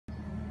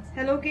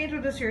Hello, can you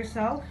introduce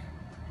yourself?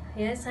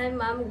 Yes, hi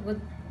ma'am.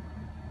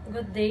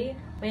 Good day.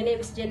 My name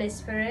is Jenna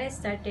Perez,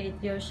 38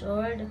 years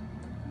old.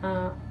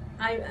 Uh,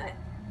 I, I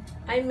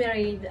I'm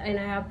married and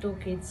I have 2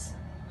 kids.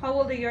 How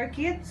old are your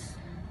kids?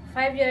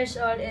 5 years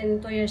old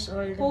and 2 years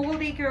old. Who will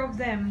take care of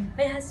them?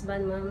 My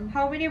husband, ma'am.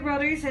 How many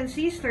brothers and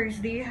sisters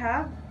do you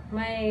have?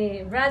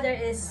 My brother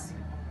is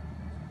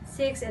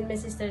 6 and my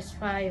sister is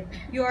 5.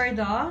 You are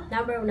the?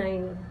 Number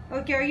 9.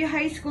 Okay, are you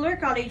high school or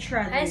college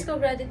graduate? High school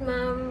graduate,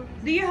 ma'am.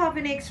 Do you have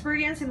any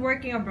experience in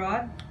working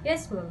abroad?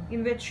 Yes, ma'am.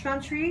 In which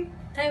country?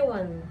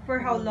 Taiwan. For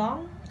how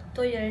long?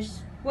 2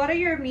 years. What are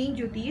your main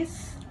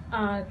duties?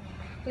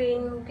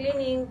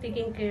 Cleaning,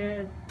 taking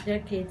care of their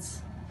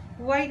kids.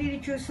 Why did you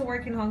choose to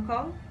work in Hong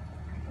Kong?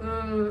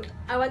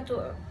 I want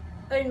to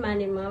earn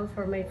money, ma'am,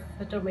 for my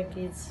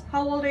kids.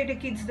 How old are the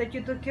kids that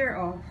you took care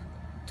of?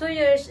 2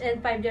 years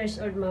and 5 years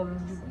old, ma'am.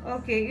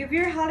 Okay, if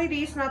your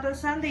holiday is not on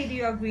Sunday, do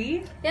you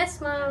agree? Yes,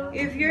 ma'am.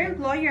 If your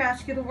employer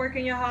asks you to work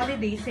on your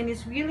holidays and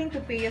is willing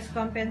to pay as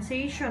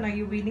compensation, are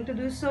you willing to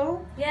do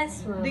so?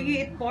 Yes, ma'am. Do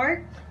you eat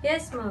pork?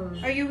 Yes, ma'am.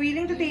 Are you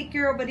willing to take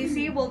care of a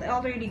disabled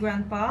elderly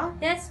grandpa?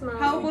 Yes, ma'am.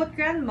 How about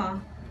grandma?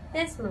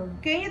 Yes, ma'am.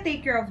 Can you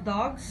take care of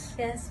dogs?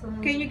 Yes,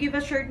 ma'am. Can you give a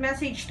short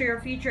message to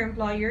your future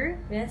employer?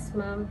 Yes,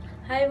 ma'am.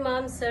 Hi,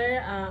 ma'am, sir.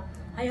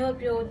 I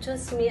hope you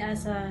choose me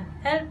as a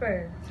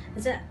helper.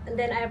 And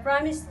then I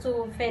promise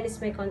to finish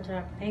my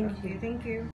contract. Thank you. Okay, thank you.